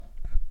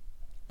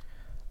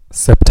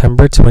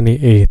September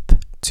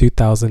 28th,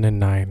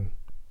 2009.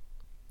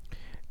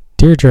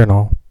 Dear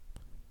Journal,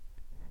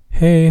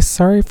 hey,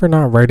 sorry for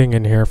not writing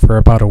in here for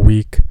about a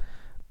week.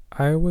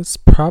 I was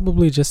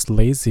probably just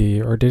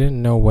lazy or didn't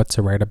know what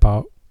to write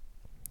about.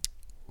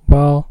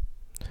 Well,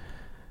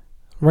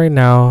 right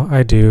now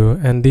I do,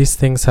 and these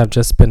things have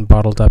just been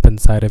bottled up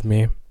inside of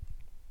me.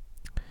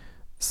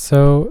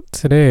 So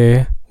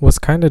today was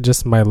kind of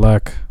just my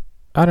luck.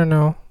 I don't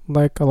know,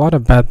 like a lot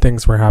of bad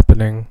things were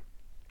happening.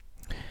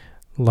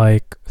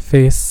 Like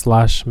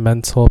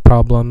face/mental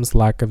problems,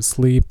 lack of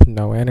sleep,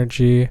 no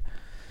energy.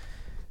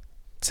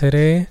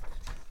 Today,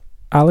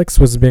 Alex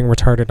was being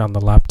retarded on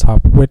the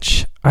laptop,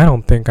 which I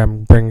don't think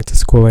I'm bringing to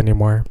school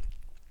anymore.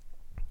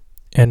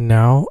 And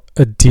now,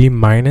 a D-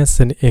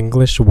 in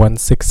English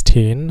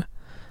 116?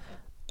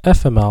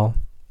 FML.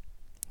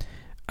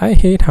 I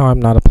hate how I'm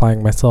not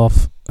applying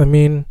myself. I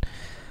mean,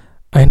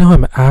 I know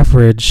I'm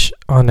average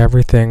on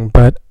everything,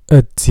 but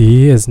a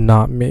D is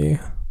not me.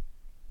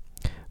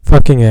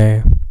 Fucking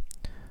A.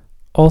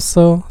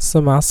 Also,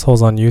 some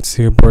assholes on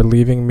YouTube were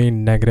leaving me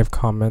negative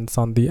comments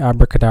on the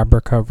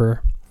abracadabra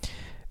cover.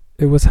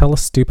 It was hella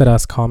stupid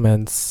ass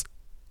comments.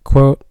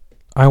 Quote,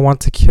 I want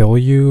to kill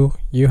you,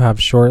 you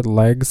have short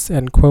legs,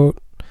 end quote.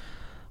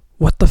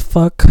 What the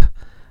fuck?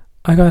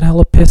 I got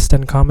hella pissed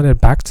and commented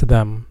back to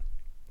them.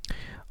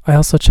 I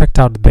also checked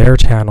out their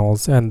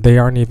channels and they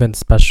aren't even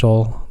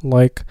special.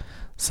 Like,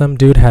 some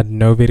dude had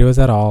no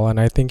videos at all and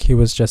I think he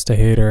was just a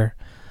hater.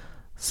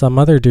 Some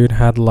other dude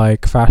had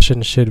like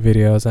fashion shit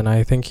videos and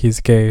I think he's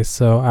gay,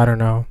 so I don't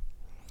know.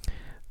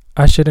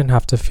 I shouldn't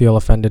have to feel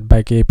offended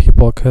by gay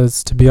people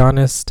because, to be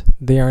honest,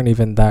 they aren't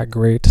even that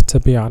great, to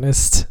be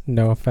honest.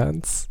 No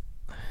offense.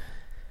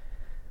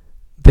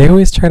 They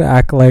always try to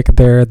act like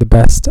they're the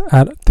best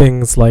at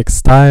things like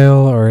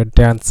style or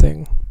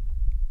dancing.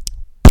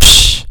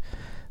 Psh!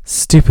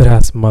 Stupid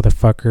ass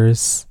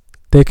motherfuckers.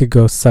 They could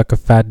go suck a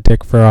fat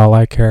dick for all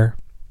I care.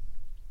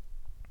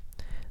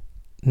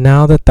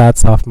 Now that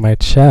that's off my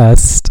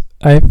chest,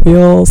 I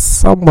feel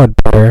somewhat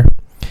better.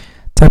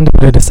 Time to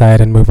put it aside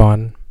and move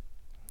on.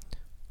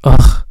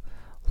 Ugh,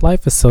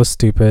 life is so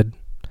stupid.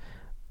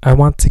 I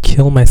want to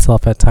kill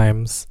myself at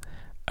times.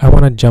 I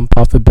want to jump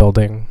off a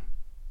building.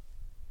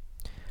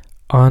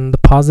 On the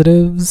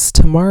positives,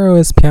 tomorrow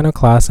is piano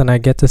class and I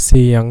get to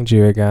see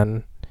Youngju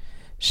again.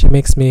 She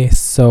makes me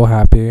so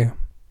happy.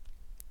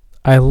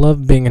 I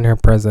love being in her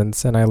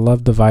presence and I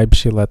love the vibe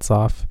she lets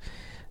off.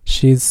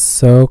 She's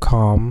so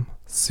calm,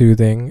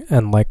 soothing,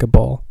 and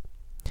likable.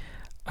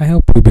 I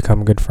hope we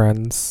become good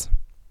friends.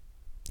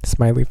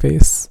 Smiley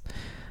face.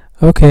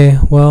 Okay,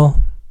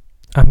 well,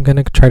 I'm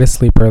gonna try to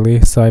sleep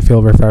early so I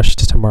feel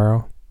refreshed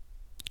tomorrow.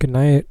 Good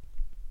night.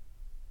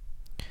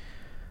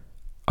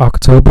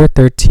 October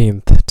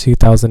 13th,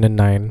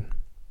 2009.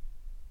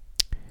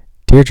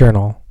 Dear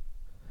Journal,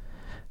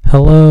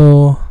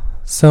 hello.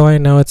 So I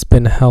know it's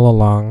been hella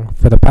long.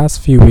 For the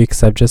past few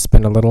weeks, I've just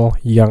been a little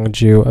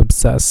Youngju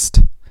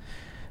obsessed.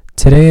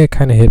 Today it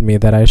kind of hit me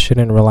that I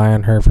shouldn't rely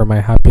on her for my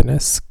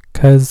happiness,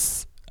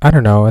 cause, I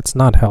don't know, it's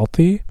not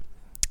healthy.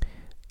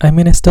 I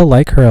mean, I still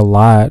like her a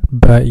lot,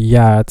 but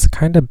yeah, it's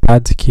kind of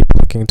bad to keep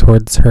looking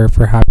towards her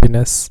for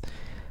happiness.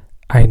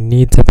 I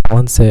need to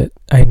balance it.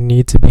 I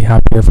need to be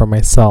happier for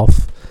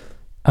myself.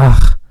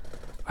 Ugh,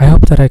 I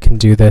hope that I can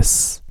do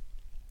this.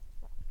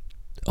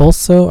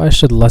 Also, I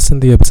should lessen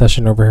the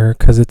obsession over her,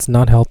 cause it's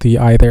not healthy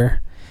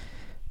either.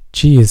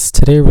 Jeez,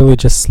 today really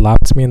just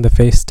slapped me in the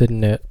face,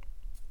 didn't it?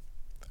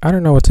 I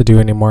don't know what to do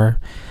anymore.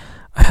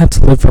 I had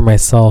to live for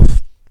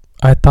myself.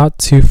 I thought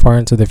too far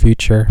into the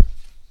future.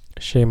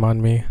 Shame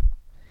on me.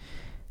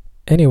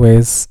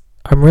 Anyways,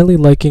 I'm really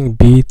liking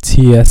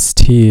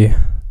BTST.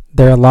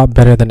 They're a lot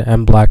better than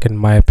M Black in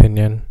my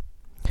opinion.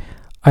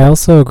 I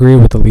also agree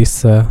with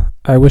Elisa.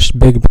 I wish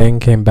Big Bang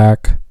came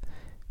back.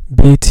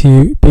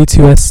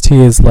 B2ST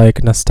is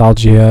like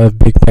nostalgia of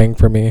Big Bang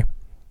for me.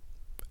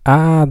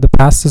 Ah, the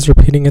past is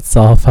repeating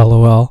itself,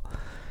 lol.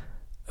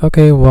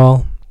 Okay,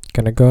 well,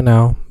 gonna go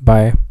now.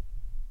 Bye.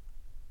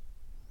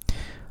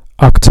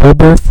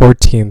 October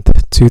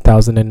 14th,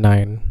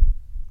 2009.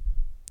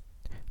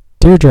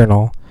 Dear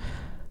Journal,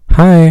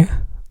 hi.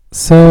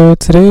 So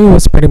today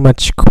was pretty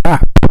much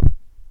crap.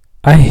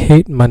 I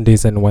hate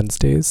Mondays and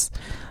Wednesdays.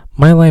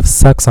 My life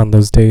sucks on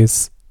those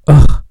days.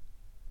 Ugh.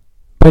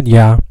 But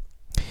yeah,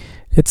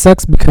 it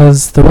sucks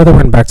because the weather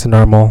went back to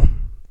normal,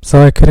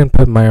 so I couldn't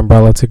put my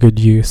umbrella to good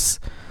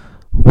use.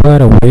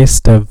 What a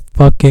waste of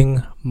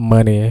fucking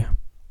money.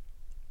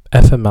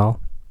 FML.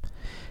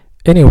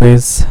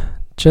 Anyways,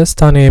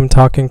 just on aim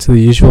talking to the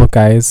usual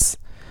guys.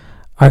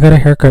 I got a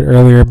haircut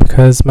earlier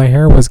because my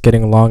hair was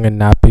getting long and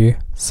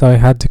nappy, so I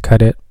had to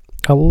cut it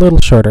a little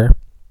shorter.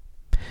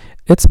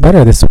 It's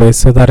better this way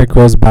so that it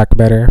grows back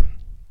better.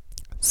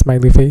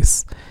 Smiley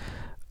face.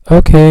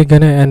 Okay,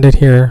 gonna end it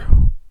here.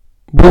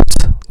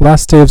 Whoops,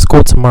 last day of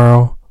school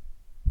tomorrow.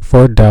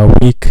 For the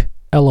week.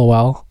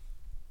 LOL.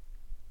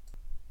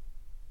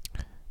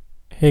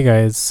 Hey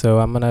guys, so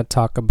I'm gonna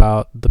talk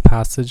about the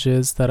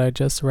passages that I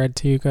just read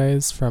to you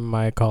guys from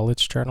my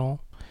college journal.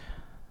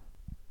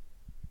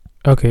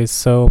 Okay,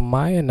 so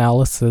my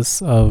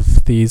analysis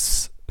of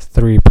these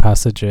three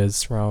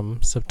passages from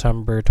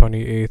September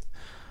 28th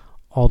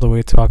all the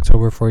way to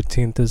October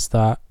 14th is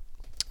that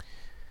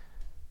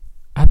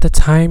at the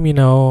time,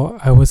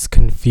 I was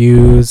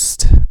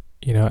confused.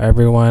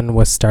 Everyone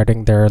was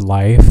starting their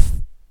life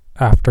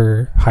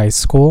after high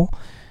school,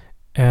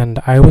 and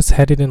I was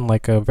headed in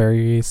like a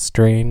very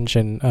strange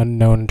and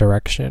unknown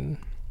direction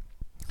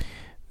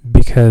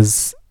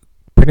because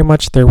pretty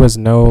much there was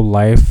no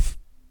life,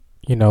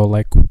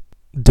 like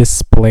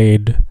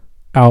displayed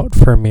out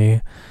for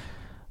me.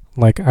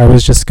 Like I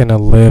was just gonna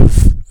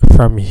live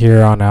from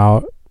here on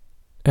out,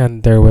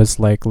 and there was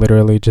like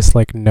literally just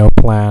like no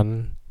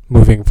plan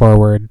moving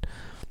forward.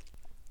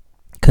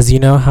 Because you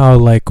know how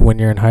like when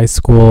you're in high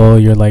school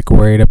you're like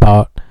worried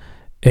about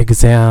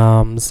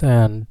exams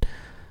and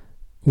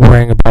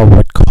worrying about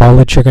what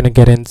college you're gonna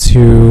get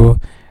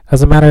into.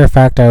 As a matter of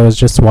fact, I was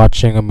just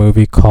watching a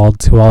movie called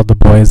To All the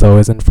Boys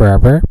Always and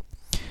Forever,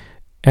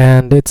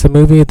 and it's a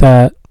movie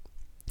that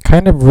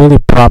kind of really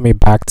brought me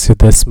back to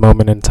this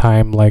moment in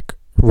time, like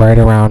right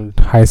around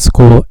high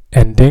school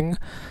ending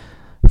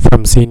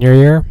from senior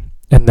year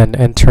and then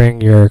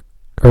entering your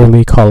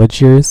early college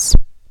years.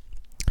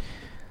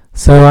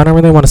 So I don't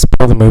really want to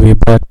spoil the movie,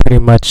 but pretty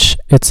much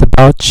it's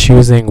about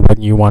choosing what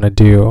you want to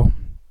do.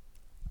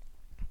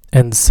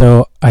 And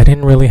so I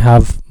didn't really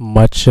have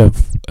much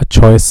of a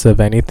choice of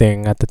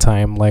anything at the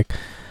time. Like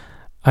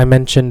I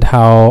mentioned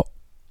how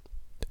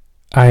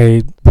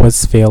I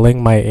was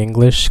failing my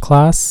English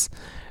class,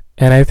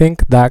 and I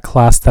think that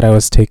class that I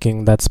was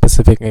taking, that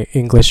specific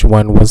English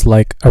one, was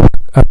like a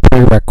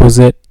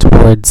prerequisite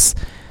towards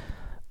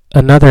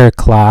another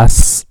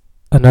class,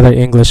 another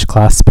English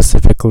class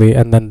specifically,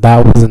 and then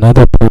that was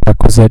another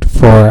prerequisite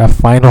for a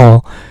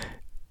final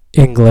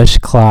English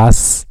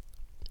class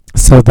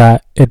so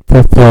that it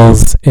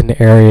fulfills an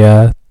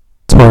area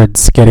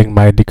towards getting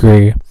my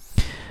degree.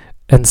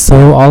 And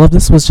so all of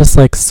this was just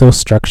like so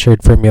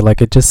structured for me.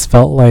 Like it just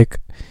felt like,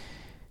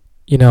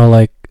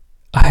 like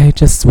I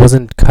just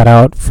wasn't cut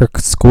out for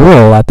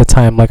school at the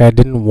time. Like I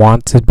didn't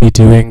want to be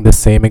doing the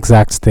same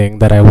exact thing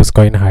that I was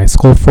going to high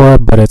school for,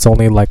 but it's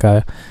only like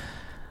a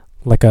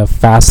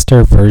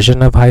faster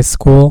version of high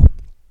school.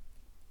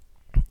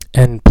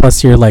 And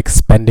plus you're like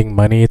spending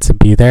money to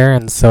be there,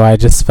 and so I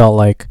just felt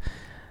like,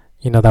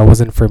 that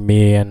wasn't for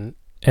me, and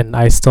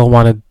I still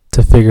wanted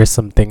to figure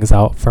some things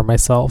out for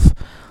myself.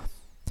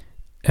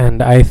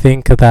 And I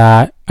think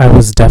that I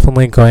was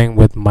definitely going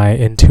with my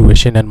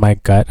intuition and my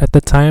gut at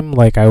the time.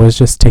 Like I was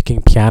just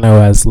taking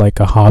piano as like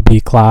a hobby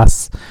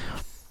class.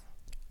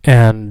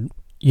 And,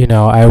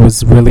 I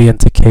was really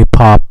into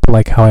K-pop,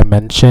 like how I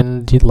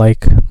mentioned.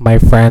 Like my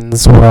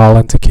friends were all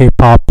into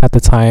K-pop at the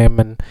time.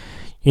 And,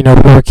 we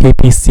were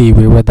KPC.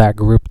 We were that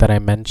group that I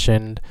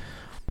mentioned.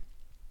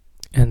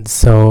 And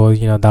so,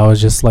 that was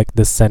just like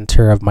the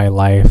center of my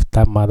life.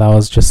 That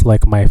was just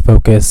like my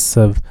focus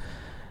of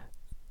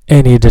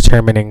any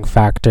determining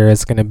factor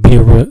is going to be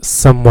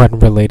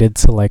somewhat related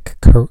to like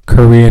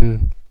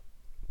Korean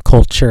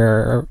culture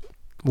or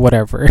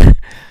whatever.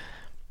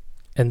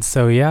 And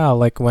so yeah,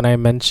 like when I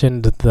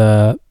mentioned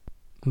the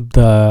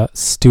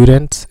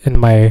student in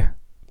my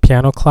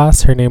piano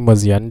class, her name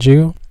was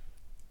Yeonju.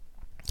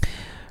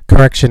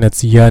 Correction,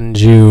 it's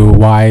Yeonju,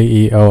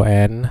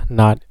 Yeon,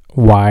 not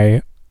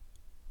Young.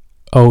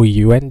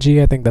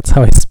 I think that's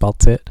how I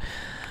spelt it.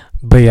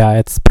 But yeah,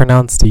 it's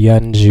pronounced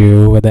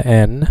Yeonju with an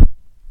N.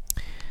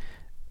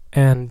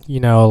 And,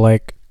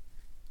 like,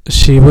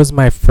 she was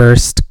my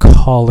first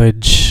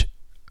college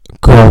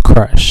girl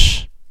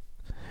crush.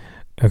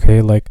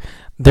 Okay, like,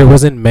 there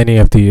wasn't many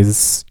of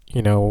these,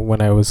 when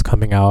I was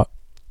coming out.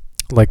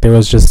 Like, there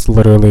was just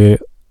literally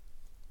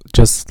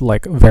just,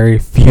 like, very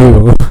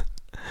few.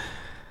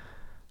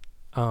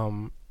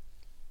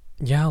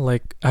 Yeah,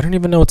 like, I don't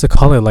even know what to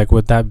call it. Like,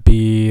 would that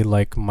be,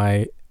 like,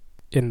 my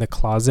in the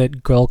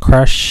closet girl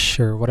crush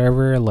or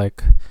whatever?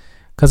 Like,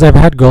 because I've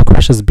had girl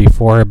crushes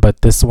before,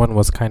 but this one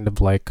was kind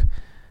of like,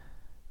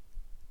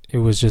 it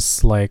was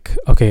just like,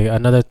 okay,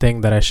 another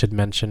thing that I should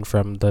mention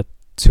from the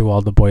To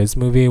All the Boys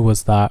movie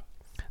was that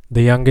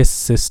the youngest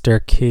sister,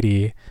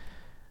 Kitty,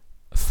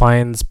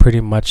 finds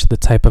pretty much the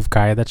type of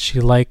guy that she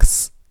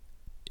likes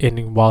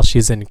while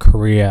she's in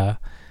Korea.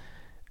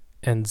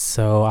 And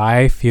so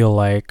I feel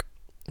like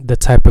the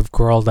type of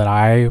girl that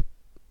I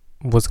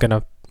was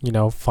gonna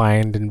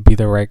find and be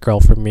the right girl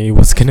for me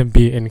was gonna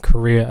be in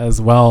Korea as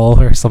well,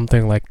 or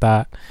something like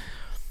that.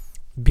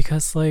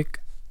 Because like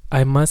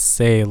I must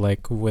say,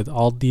 like with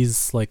all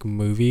these like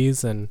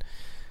movies and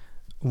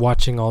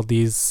watching all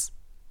these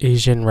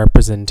Asian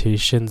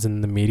representations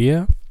in the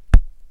media,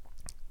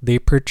 they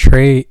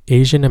portray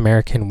Asian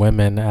American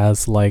women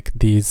as like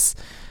these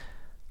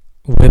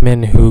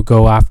women who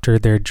go after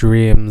their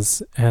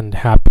dreams and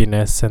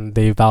happiness, and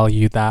they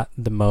value that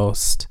the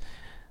most.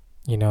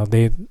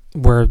 They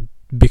were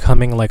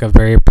becoming like a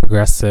very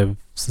progressive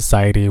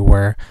society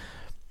where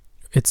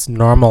it's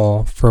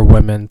normal for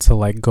women to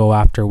like go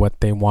after what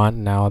they want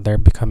now. They're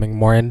becoming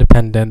more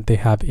independent. They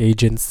have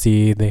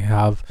agency. They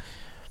have,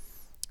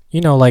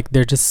 like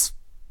they're just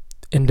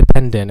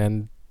independent independent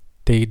and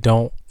they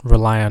don't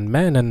rely on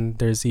men, and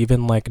there's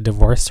even like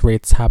divorce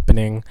rates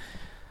happening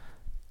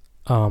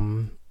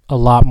a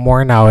lot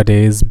more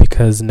nowadays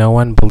because no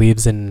one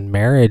believes in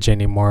marriage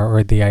anymore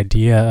or the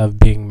idea of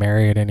being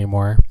married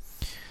anymore.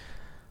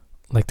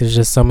 Like there's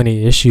just so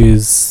many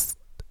issues,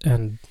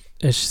 and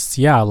it's just,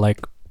 yeah, like,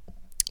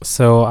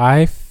 so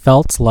I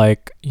felt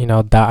like,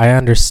 that I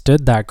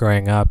understood that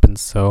growing up. And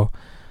so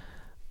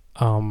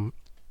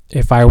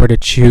if I were to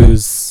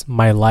choose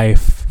my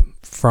life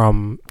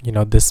from,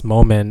 this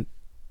moment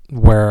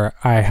where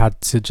I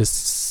had to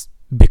just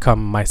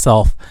become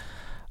myself,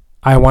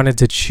 I wanted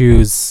to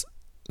choose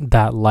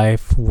that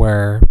life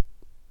where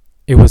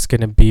it was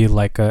going to be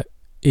like a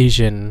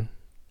Asian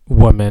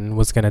woman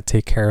was going to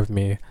take care of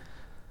me.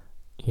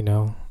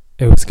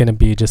 It was going to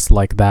be just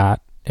like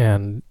that.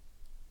 And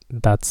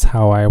that's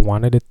how I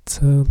wanted it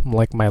to,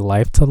 like, my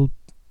life to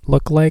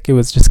look like. It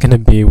was just going to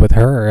be with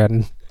her.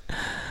 And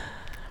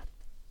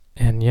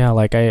yeah,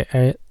 like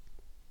I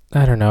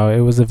don't know,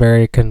 it was a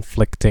very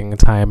conflicting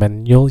time,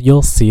 and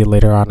you'll see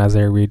later on as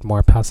I read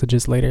more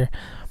passages later.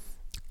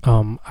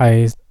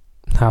 I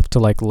have to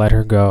like let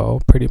her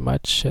go pretty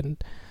much.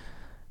 And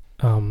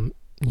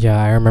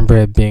yeah, I remember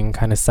it being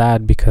kind of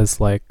sad because,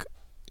 like,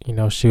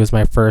 she was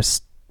my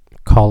first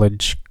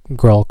college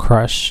girl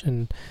crush,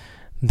 and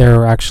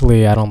there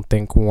actually, I don't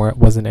think,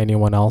 wasn't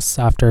anyone else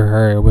after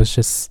her. It was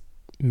just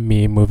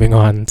me moving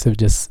on to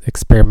just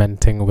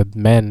experimenting with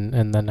men,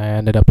 and then I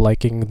ended up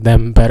liking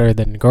them better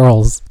than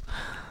girls.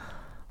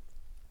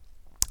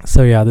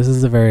 So yeah, this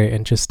is a very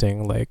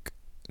interesting like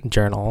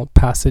journal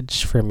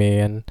passage for me.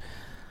 And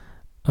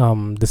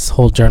this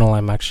whole journal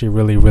I'm actually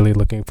really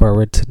looking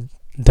forward to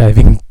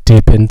diving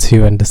deep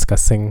into and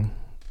discussing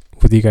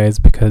with you guys,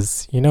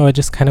 because it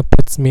just kind of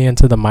puts me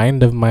into the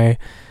mind of my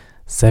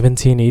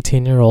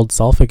 17-18-year-old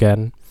self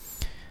again.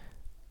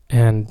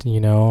 And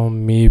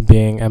me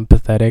being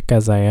empathetic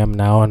as I am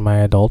now in my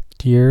adult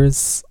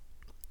years,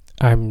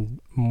 I'm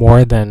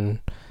more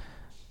than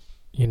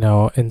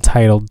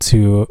entitled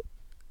to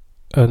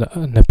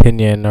an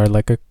opinion or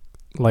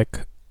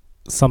like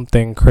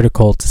something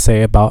critical to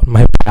say about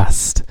my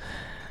past.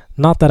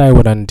 Not that I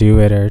would undo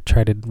it or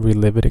try to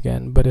relive it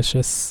again, but it's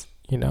just,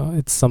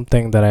 it's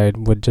something that I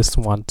would just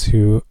want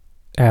to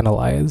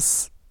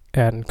analyze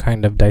and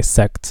kind of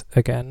dissect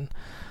again,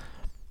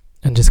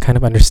 and just kind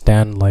of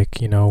understand, like,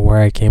 where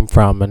I came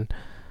from and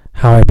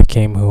how I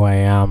became who I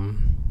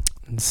am.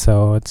 And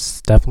so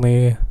it's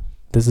definitely,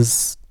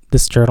 this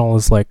journal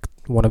is like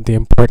one of the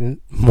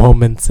important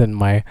moments in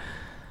my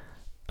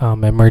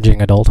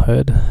emerging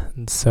adulthood.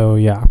 And so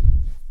yeah.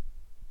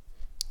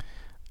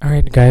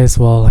 Alright guys,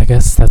 well, I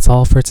guess that's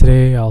all for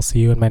today. I'll see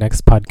you in my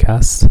next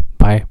podcast.